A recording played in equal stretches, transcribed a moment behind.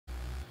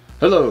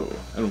Hello,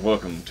 and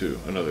welcome to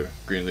another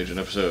Green Legion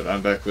episode.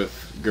 I'm back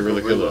with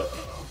Gorilla Killer.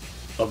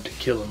 Of the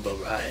killing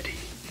variety.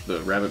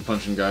 The rabbit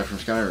punching guy from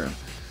Skyrim.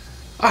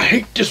 I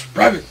hate this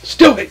rabbit.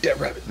 Still hate that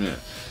rabbit. Yeah.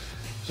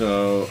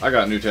 So, I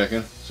got new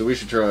Tekken, so we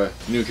should try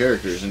new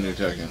characters in new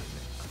Tekken.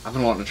 I've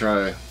been wanting to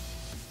try...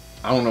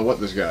 I don't know what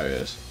this guy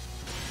is.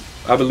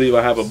 I believe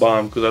I have a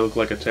bomb because I look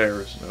like a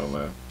terrorist. Oh,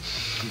 man.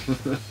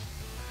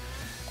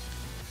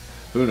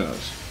 Who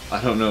knows?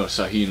 I don't know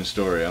Sahin's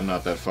story. I'm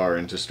not that far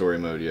into story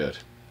mode yet.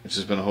 It's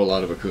just been a whole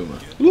lot of Akuma.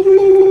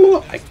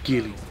 I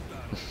kill you.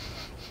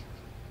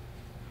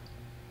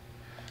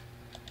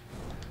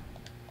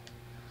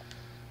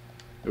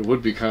 It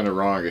would be kind of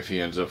wrong if he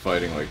ends up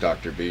fighting like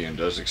Dr. B and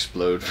does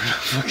explode for no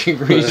fucking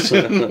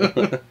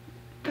reason.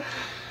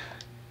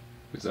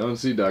 Because I don't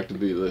see Dr.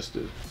 B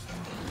listed.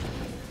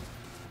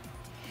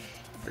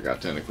 I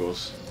got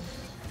tentacles.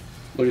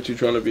 Look at you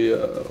trying to be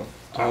an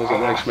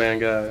X-Man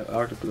guy.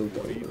 Octopus.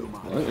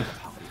 What?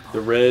 The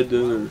red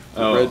dude.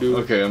 Oh, Red dude.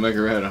 okay,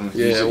 Omega Red.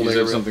 Yeah, you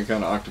said something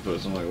kind of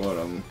octopus. I'm like, what?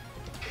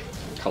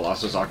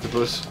 Colossus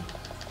Octopus?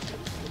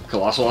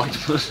 Colossal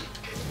Octopus?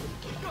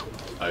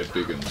 I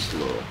big and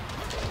slow.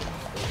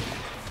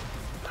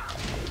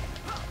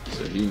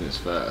 Sahin is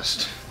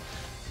fast.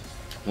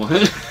 What?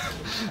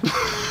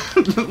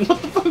 What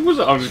the fuck was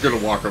that? I'm just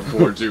gonna walk up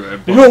towards you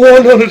and... You don't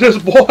want none of this,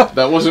 boy!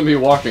 That wasn't me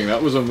walking,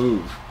 that was a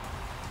move.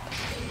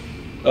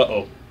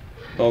 Uh-oh.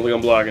 I don't think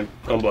I'm blocking.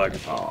 I'm blocking.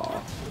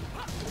 Aww.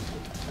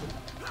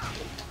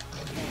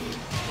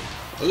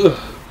 Ugh.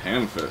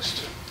 Hand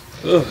fist.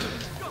 Ugh.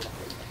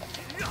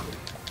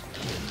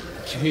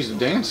 He's a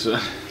dancer.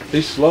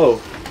 He's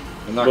slow,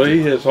 but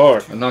he hits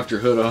hard. I knocked your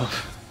hood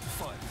off.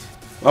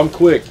 I'm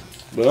quick,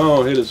 but I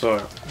don't hit as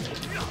hard.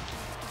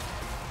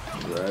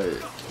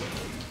 Right.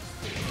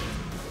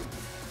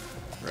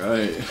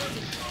 Right.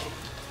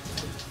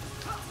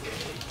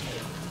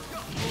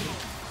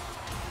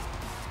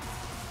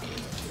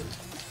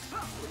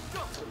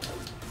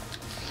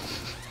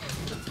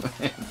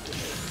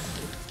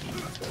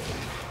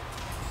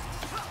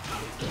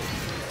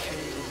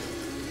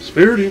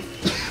 Spirit him.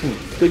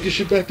 Take your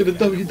shit back to the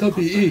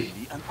WWE.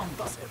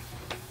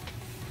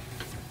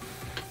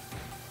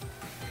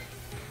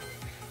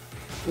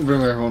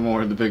 Bring back one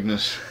more of the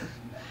bigness.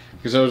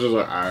 Because I was just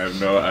like, I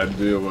have no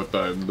idea what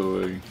I'm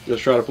doing.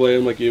 Just try to play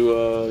him like you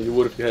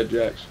would if you had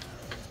Jax.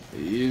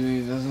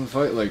 He doesn't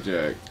fight like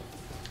Jack.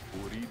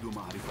 You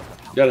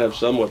gotta have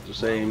somewhat the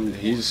same.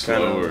 He's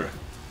slower.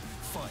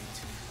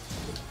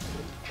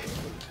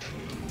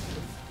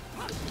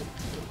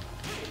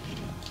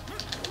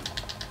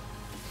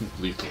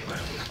 Lethal.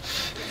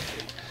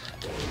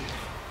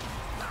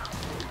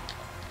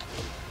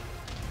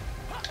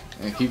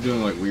 I keep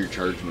doing like weird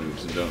charge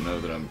moves and don't know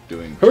that I'm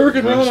doing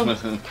Hurricane much Run!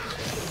 with them.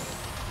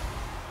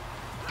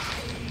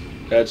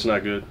 That's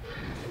not good.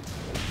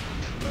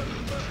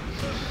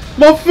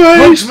 My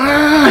face!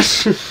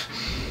 Smash!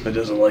 It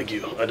doesn't like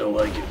you. I don't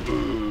like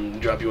you.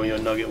 Drop you on your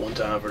nugget one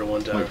time for the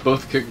one time. Like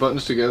both kick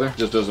buttons together,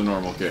 just does a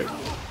normal kick.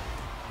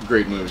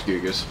 Great moves,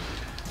 Gigas.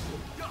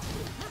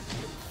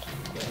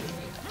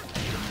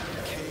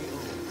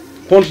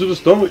 Punch to the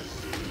stomach.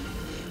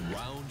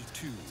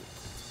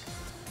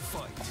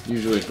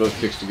 Usually both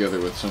kicks together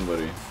with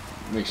somebody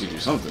makes you do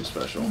something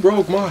special.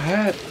 Broke my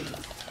hat.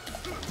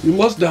 You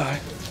must die.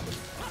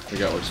 They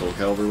got like Soul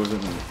Calibur with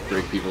it and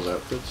break people's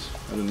outfits.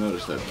 I didn't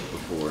notice that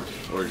before.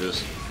 Or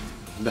just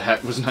the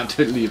hat was not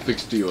totally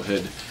affixed to your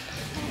head.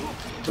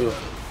 Ugh.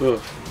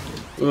 Ugh.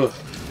 Ugh.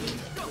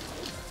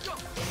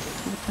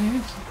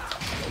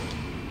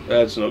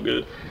 That's no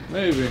good.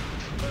 Maybe.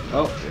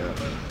 Oh,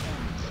 yeah.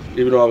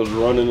 Even though I was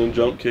running and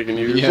jump kicking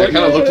you. Yeah, it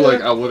kind of looked like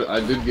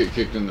I did get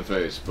kicked in the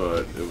face,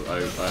 but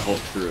I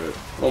hulked through it.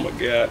 Oh my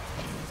god.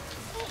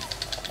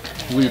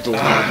 Lethal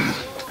one.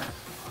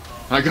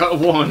 I got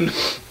one.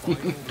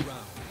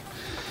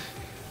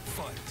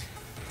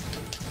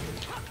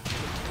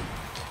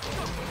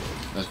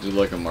 Let's do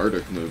like a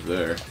Marduk move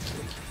there.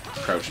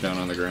 Crouched down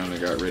on the ground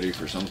and got ready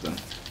for something.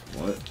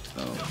 What?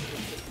 Oh.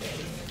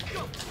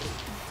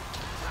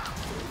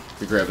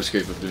 The grab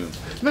escape of doom.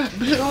 Matt,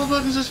 hit all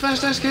buttons as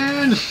fast as I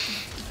can!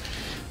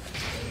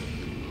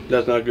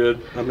 That's not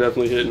good. I'm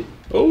definitely hitting.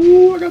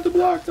 Oh, I got the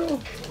block though.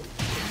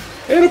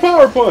 And a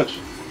power punch.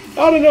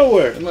 Out of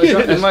nowhere.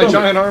 And my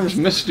giant arms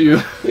missed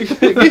you. Get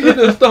hit in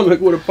the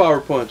stomach with a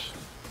power punch.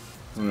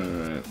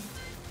 Alright.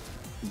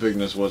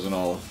 Bigness wasn't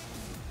all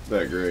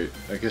that great.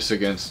 I guess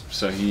against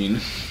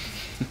Sahin.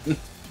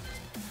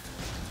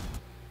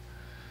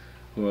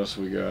 Who else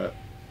we got?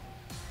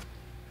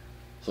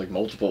 It's like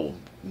multiple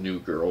new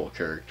girl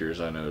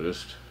characters I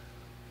noticed.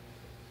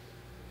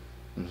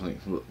 It's like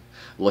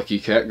Lucky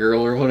Cat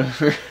Girl or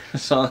whatever. I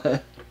saw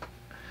that.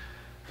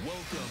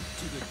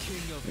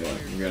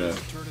 Yeah,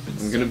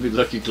 I'm gonna be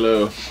Lucky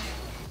Chloe.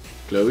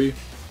 Chloe?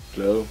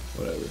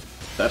 Whatever.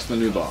 That's the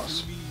new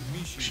boss.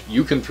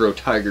 You can throw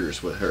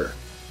tigers with her.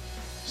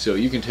 So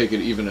you can take it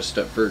even a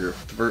step further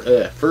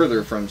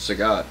from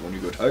Sagat when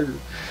you go tiger.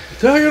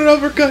 Tiger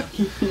uppercut!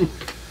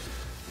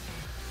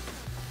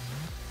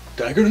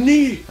 Tiger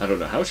knee. I don't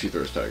know how she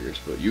throws tigers,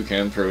 but you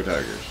can throw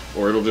tigers.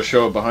 Or it'll just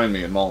show up behind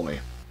me and maul me.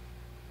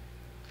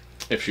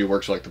 If she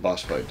works like the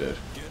boss fight did.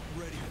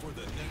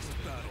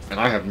 And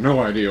I have no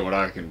idea what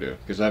I can do,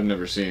 because I've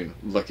never seen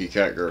Lucky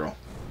Cat Girl.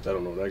 I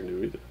don't know what I can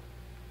do either.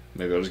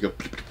 Maybe I'll just go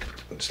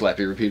slap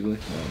you repeatedly.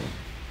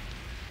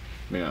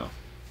 Meow.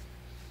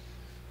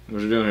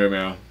 What you doing here,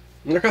 Meow?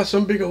 I got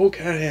some big old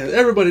cat hands.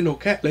 Everybody know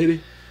cat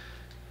lady.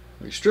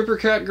 Like stripper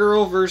cat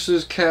girl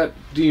versus cat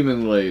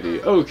demon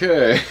lady.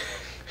 Okay.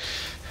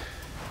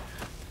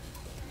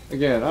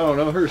 Again, I don't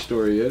know her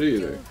story yet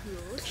either.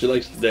 She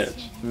likes to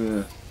dance.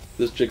 Yeah.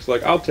 This chick's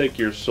like, I'll take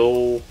your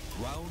soul.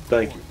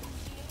 Thank you.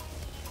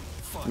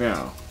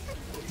 Meow.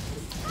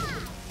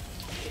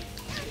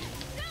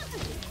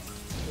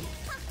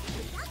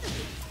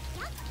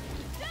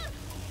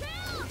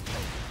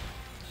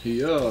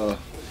 Yeah.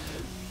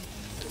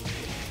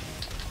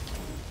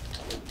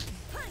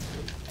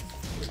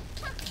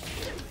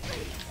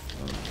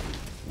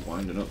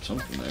 Winding up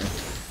something there.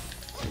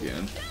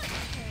 Again.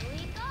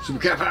 Super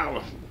cat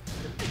power!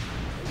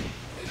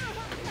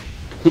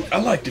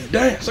 I like to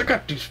dance. I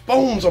got these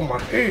phones on my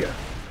hair.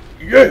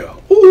 Yeah.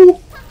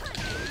 Ooh.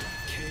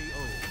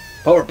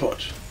 Power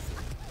punch.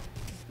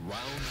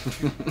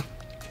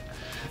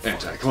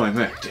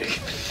 Anticlimactic.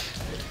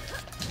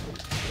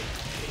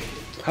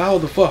 How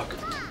the fuck?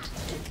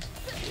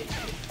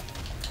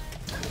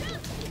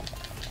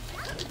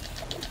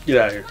 Get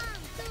out of here.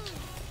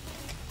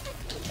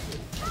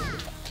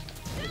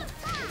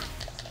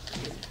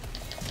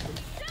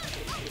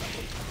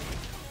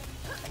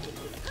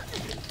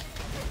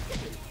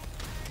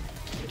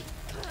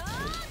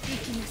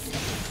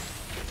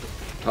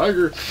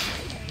 Tiger.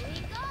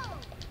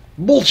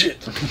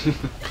 Bullshit.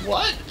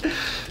 What?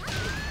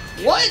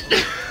 What?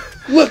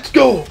 Let's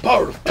go.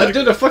 Power of I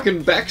did a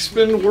fucking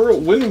backspin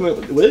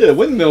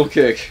windmill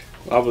kick.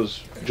 I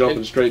was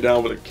jumping straight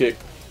down with a kick.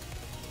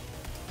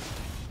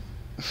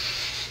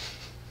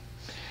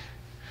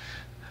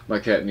 My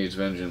cat needs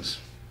vengeance.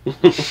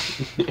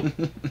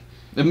 It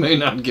may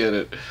not get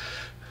it.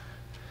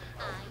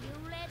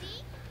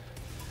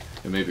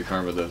 It may be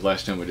karma. The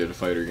last time we did a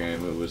fighter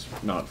game, it was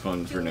not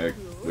fun for Nick.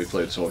 We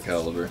played Soul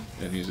Calibur,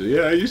 and he said,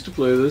 "Yeah, I used to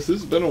play this. This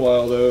has been a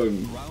while though."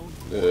 And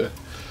I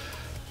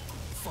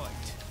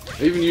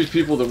even used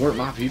people that weren't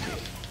my people.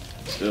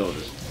 Still,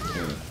 just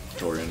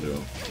tore into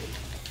them.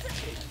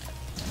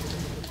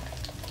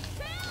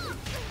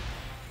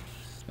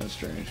 That's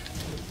strange.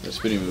 That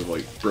spinning move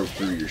like broke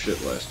through your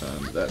shit last time,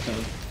 but that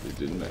time it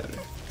didn't matter.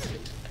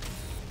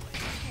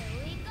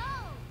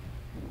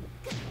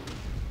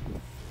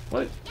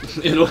 What?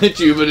 It'll hit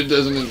you, but it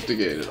doesn't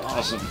instigate it.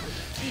 Awesome.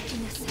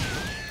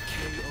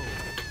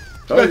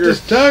 Tiger!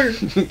 Tiger!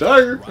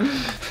 Tiger!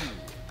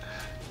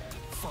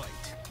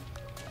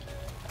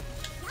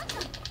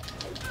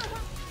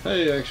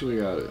 Hey, you actually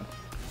got it.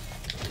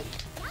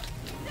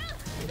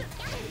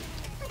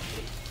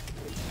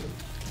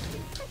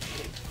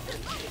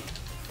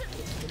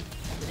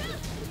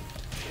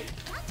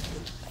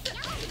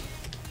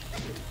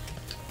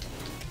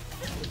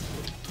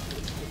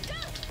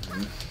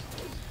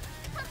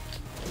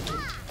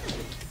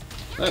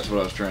 That's what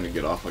I was trying to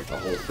get off like the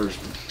whole first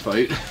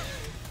fight.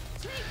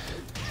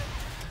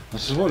 I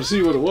just wanted to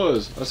see what it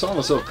was. I saw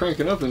myself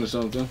cranking up into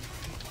something.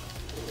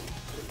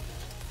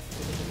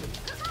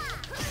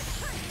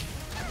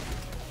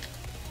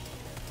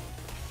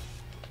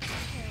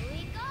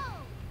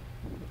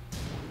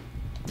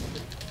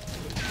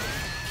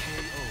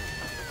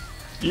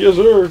 Yes,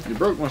 sir. You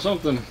broke my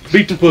something.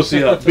 Beat the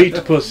pussy up. Beat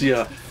the pussy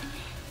up.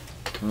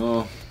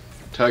 Oh,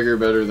 Tiger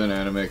better than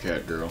Anime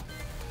Cat Girl.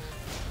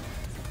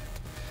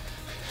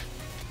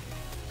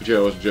 But yeah,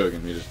 I wasn't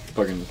joking. You just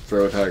fucking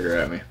throw a tiger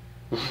at me.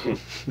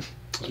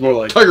 It's more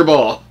like Tiger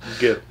Ball!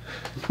 Get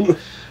it.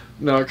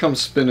 No, it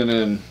comes spinning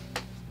in,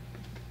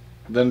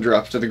 then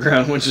drops to the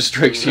ground when it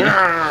strikes you.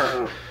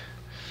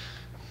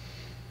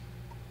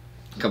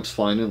 Comes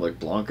flying in like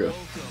Blanca.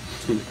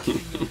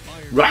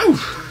 Wow!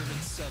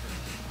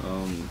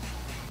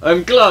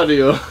 I'm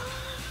Claudio!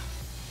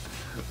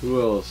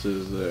 Who else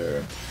is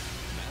there?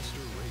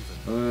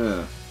 Oh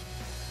yeah.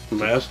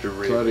 Master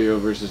Raven. Claudio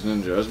versus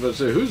Ninja. I was about to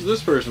say, who's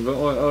this person? But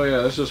oh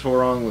yeah, that's just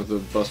Horong with the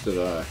busted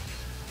eye.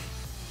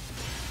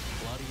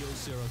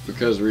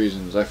 Because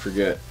reasons, I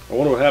forget. I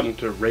wonder what happened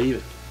to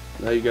Raven.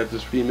 Now you got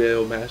this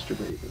female Master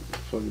Raven. What the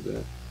fuck is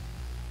that?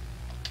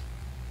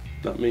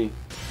 Not me.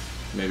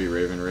 Maybe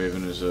Raven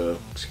is a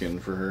skin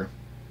for her.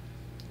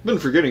 Been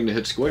forgetting to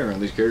hit square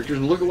on these characters,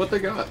 and look at what they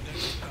got.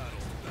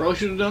 Probably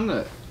should have done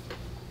that.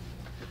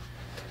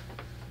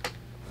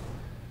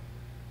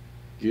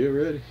 Get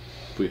ready.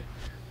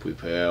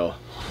 Pal.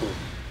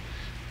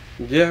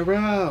 Yeah,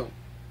 right.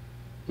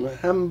 My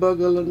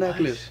hamburger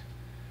necklace.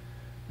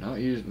 Not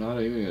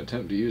even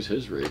attempt to use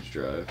his rage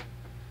drive.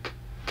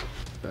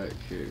 Back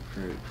kick,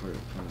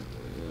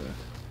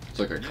 it's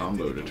like a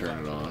combo to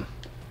turn it on.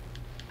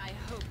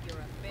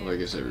 Well, I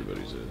guess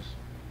everybody's is.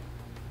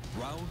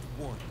 Round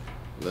one.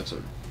 That's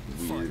a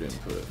weird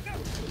input. You're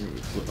gonna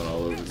be flipping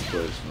all over the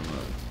place, and I'm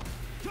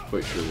not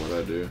quite sure what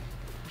I do.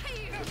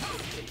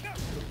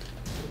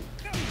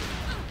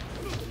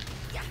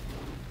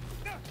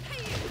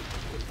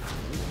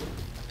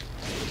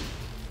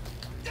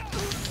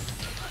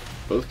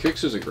 Both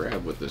kicks is a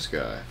grab with this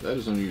guy. That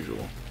is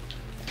unusual.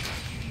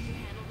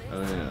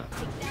 Oh yeah,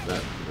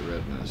 that for the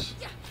redness.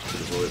 To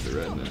avoid the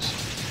redness.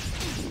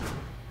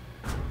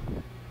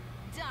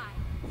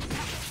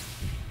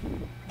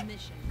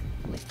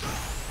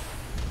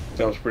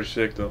 Sounds pretty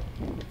sick though.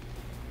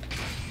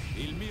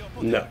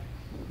 No.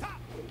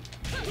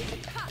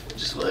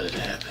 Just let it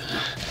happen.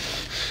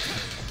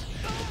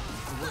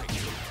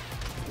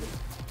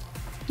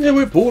 Yeah,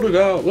 we pulled it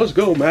out. Let's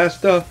go,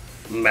 Master.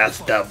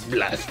 Master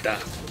Blaster.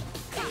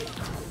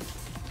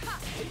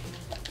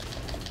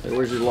 Hey,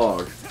 where's your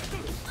log?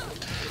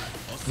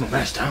 Oh,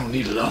 Master, I don't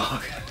need a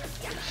log.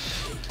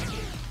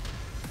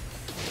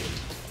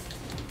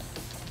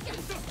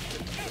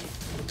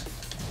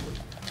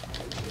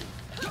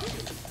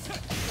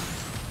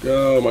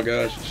 Oh my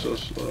gosh, it's so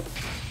slow.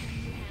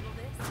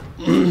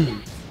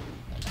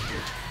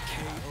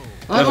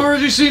 I've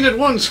already seen it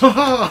once.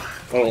 Haha.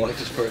 I don't like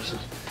this person.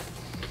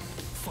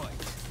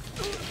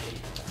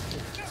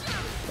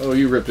 Oh,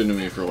 you ripped into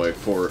me for like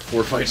four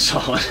fights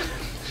solid.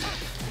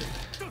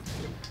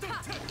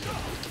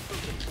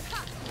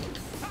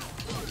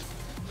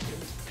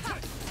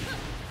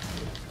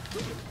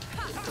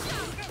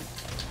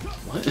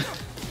 What?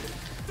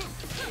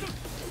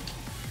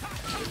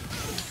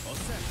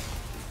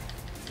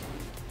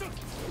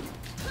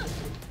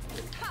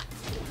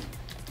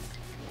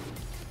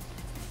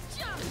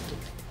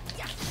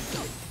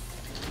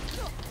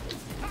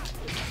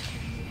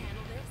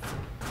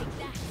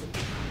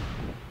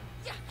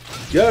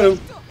 Got him.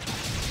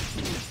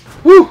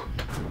 Woo!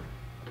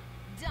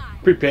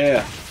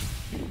 Prepare.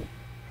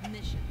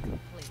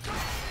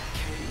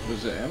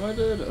 Was it, am I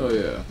dead? Oh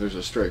yeah, there's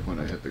a strike when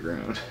I hit the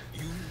ground.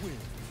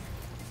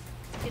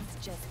 It's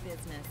just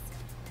business.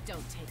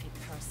 Don't take it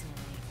personally.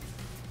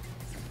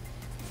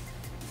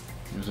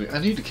 I was like, I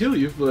need to kill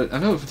you, but I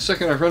know if the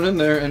second I run in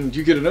there and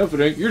you get an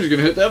opening, you're just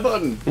gonna hit that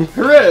button.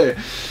 Hooray!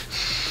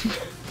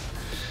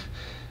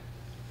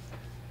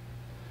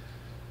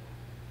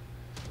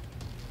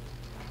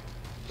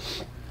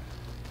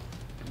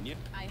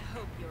 I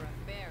hope your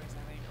affairs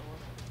are in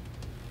order.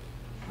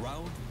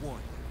 Round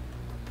one.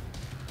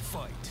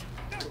 Fight.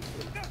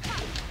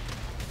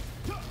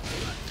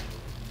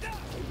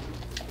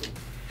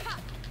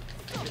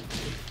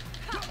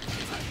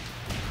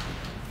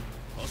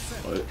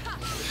 What?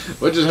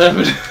 What just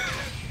happened?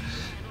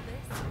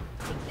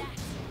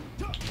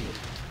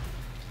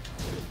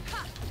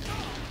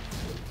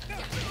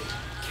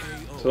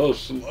 So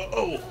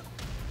slow.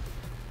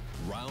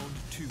 Round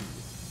two.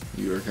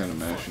 You are kind of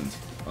mashing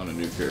on a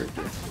new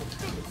character.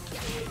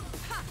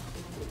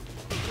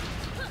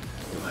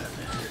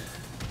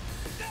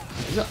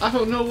 I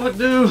don't know what to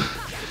do.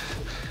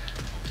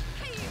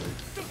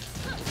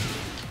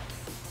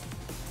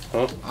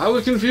 Huh? I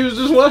was confused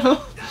as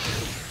well.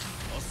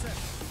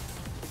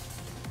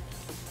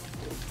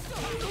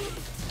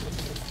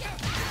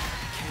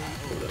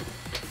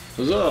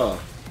 Huzzah!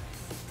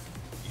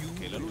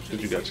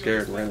 Did you got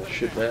scared and ran the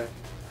shit back?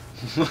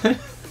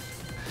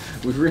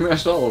 We've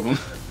rematched all of them.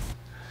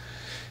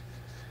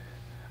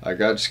 I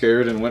got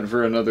scared and went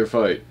for another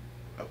fight.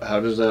 How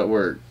does that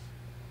work?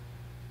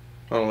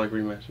 I don't like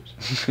rematches.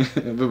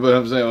 but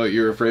I'm saying, what,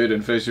 you're afraid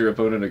and face your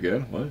opponent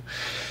again? What? I'm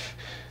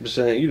just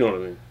saying, you know what I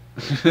mean.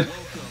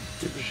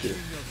 Give a shit.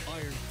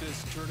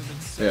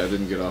 Yeah, I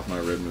didn't get off my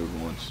red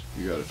move once.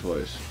 You got it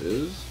twice.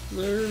 Is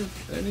there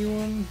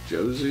anyone?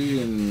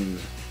 Josie and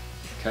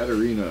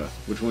Katarina.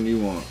 Which one you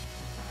want?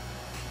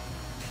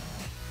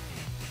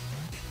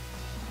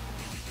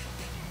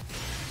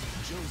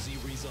 Josie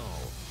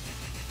resolve.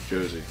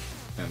 Josie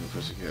and the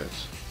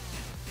Pussycats.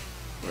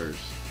 Where's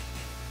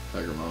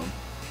Tiger Mom?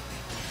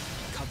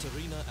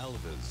 Katarina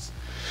Alves.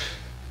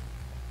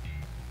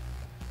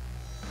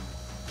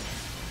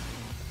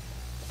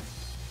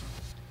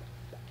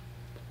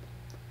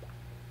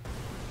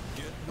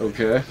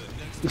 Okay.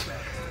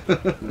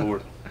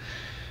 Lord.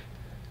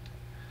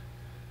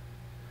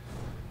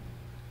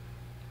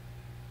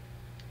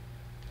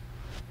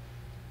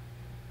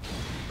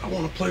 I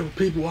want to play with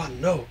people I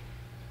know.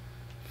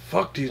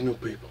 Fuck these new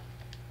people.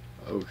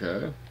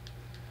 Okay.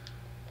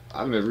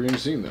 I've never even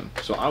seen them,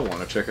 so I want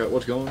to check out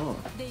what's going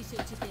on.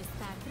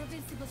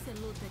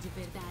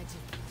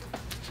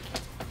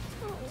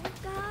 Oh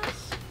gosh.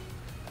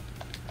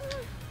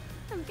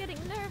 I'm getting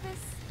nervous.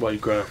 Why you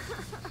crying?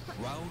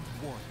 Round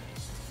one.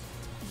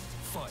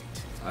 Fight.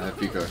 I have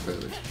peacock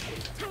feathers.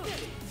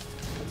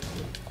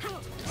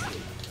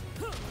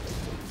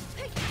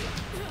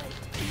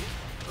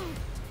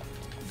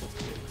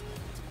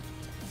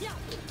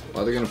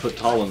 Why are they gonna put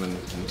Talum in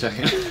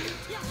Tekken?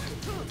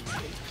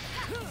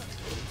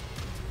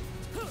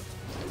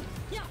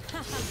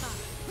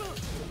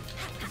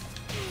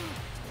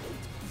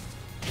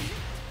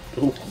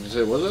 Ooh. I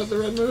say, was that the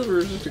red move or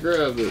is it just a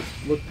grab that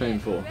looked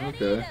painful?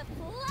 Okay.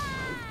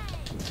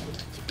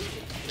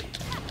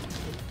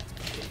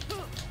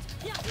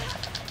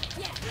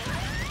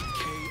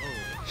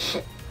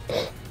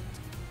 KO.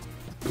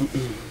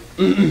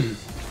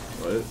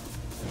 What?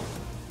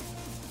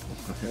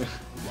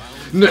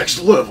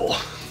 Next level! I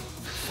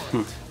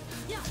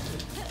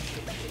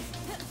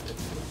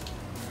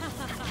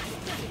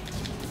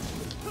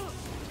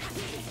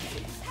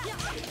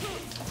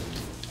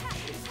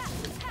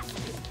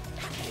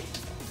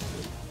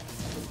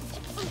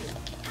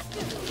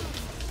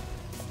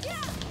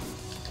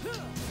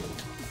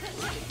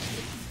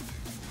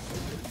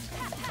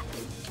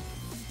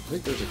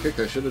think there's a kick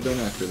I should have done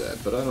after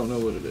that, but I don't know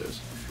what it is.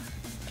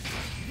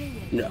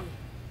 No.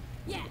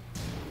 It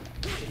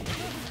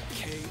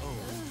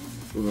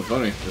would have been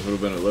funny if it would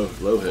have been a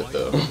low hit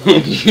though.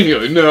 You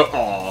know, no,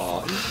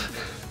 aww.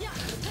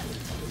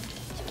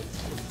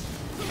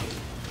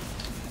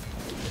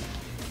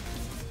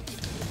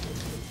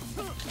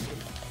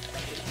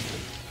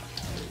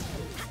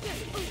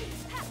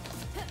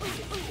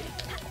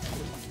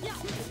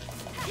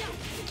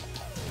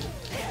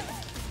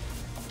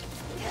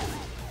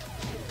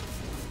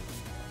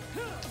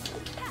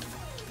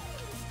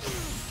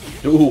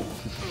 Ooh.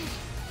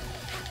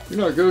 You're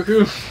not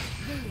Goku?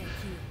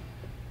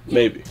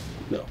 Maybe.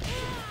 No.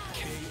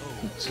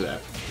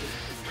 Slap.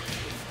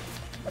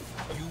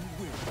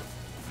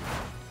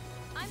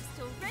 I'm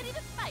still ready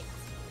to fight.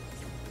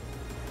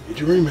 Get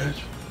your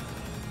rematch.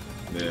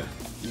 Yeah.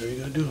 You know you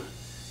gotta do it.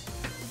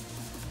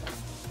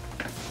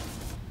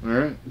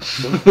 Alright.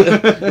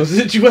 Well,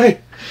 since you ain't.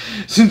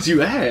 Since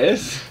you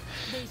asked.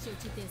 Deixa eu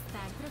te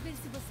testar pra ver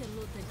se você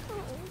luta.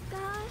 Oh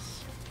gosh.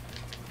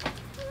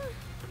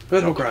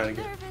 But don't cry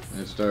again. Nervous.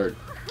 Let's start.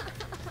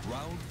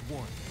 Round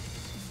 1.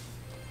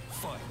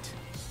 Fight.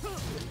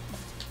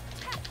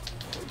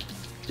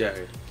 Get out of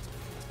here.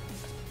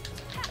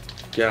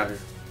 Get out of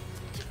here.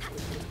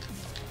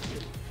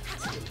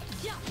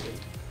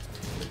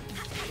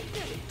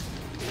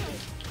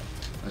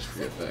 Let's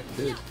forget that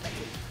kick.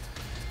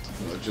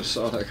 Well, I just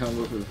saw that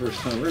combo for the first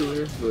time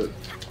earlier, but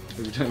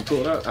every time you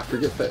pull it out, I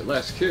forget that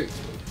last kick.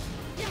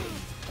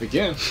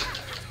 Again.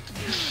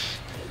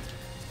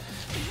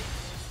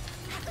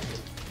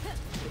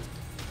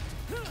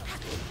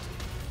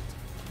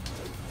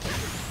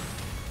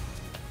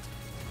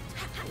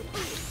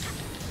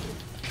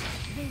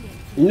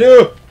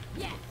 No!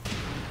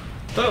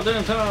 About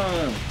damn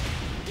time!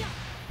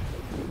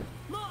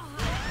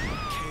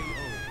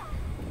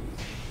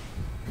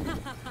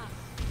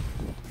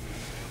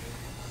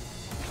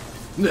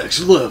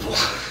 Next level!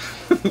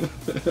 Round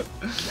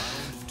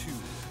 2.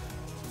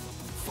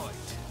 Fight.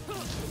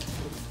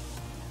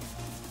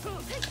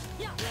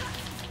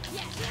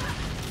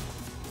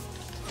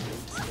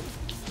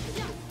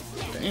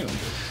 Damn.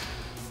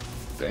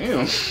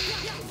 Damn.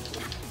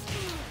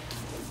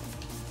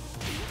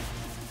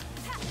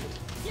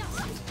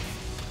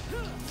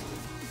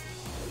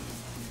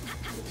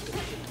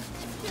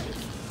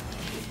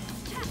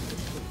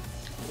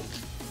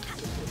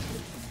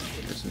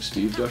 Got some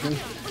Steve ducking.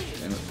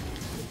 Damn it.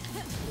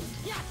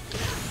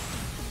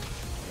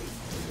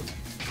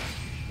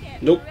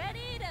 Nope.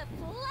 Ready to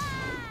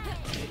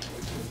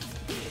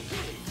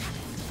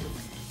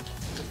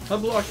fly. I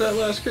blocked that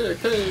last kick,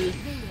 hey!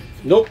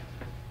 Nope.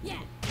 You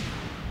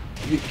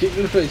get kicked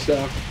in the face,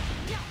 Doc.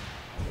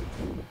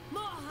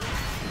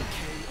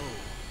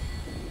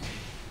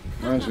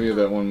 Reminds me of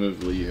that one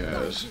move Lee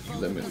has,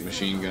 that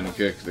machine gun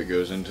kick that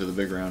goes into the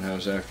big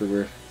roundhouse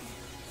afterward.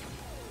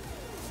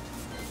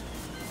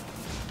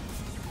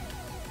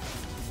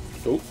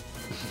 Nope.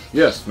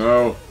 Yes,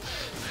 no.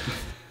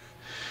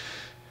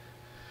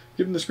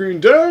 Give him the screen.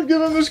 Don't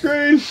give him the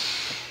screen!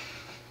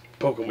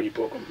 Poke him when you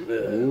poke him.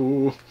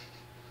 Ooh.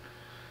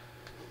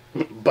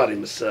 Body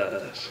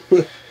massage.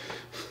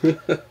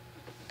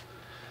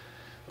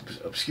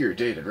 Obscure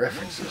dated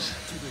references.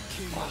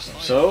 Awesome.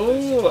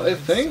 So, I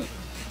think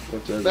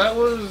What's that? that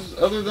was,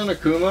 other than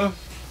Akuma,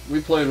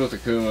 we played with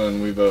Akuma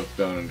and we both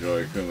don't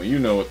enjoy Akuma. You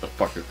know what the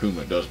fuck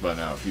Akuma does by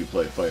now if you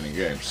play fighting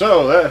games.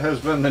 So, that has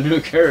been the new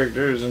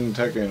characters in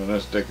Tekken and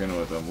us sticking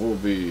with them. We'll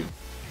be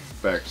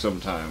back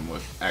sometime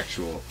with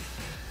actual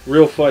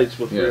Real fights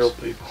with Yes. real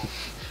people.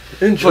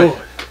 Enjoy.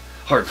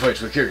 hard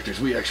fights with characters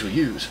we actually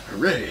use.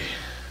 Hooray!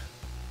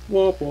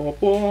 Womp womp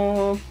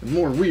womp. And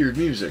more weird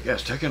music,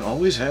 as Tekken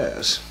always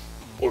has.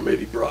 Or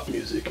maybe brought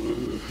music.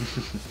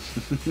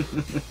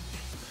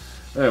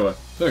 Anyway,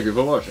 thank you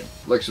for watching.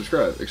 Like,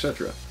 subscribe,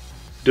 etc.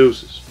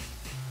 Deuces.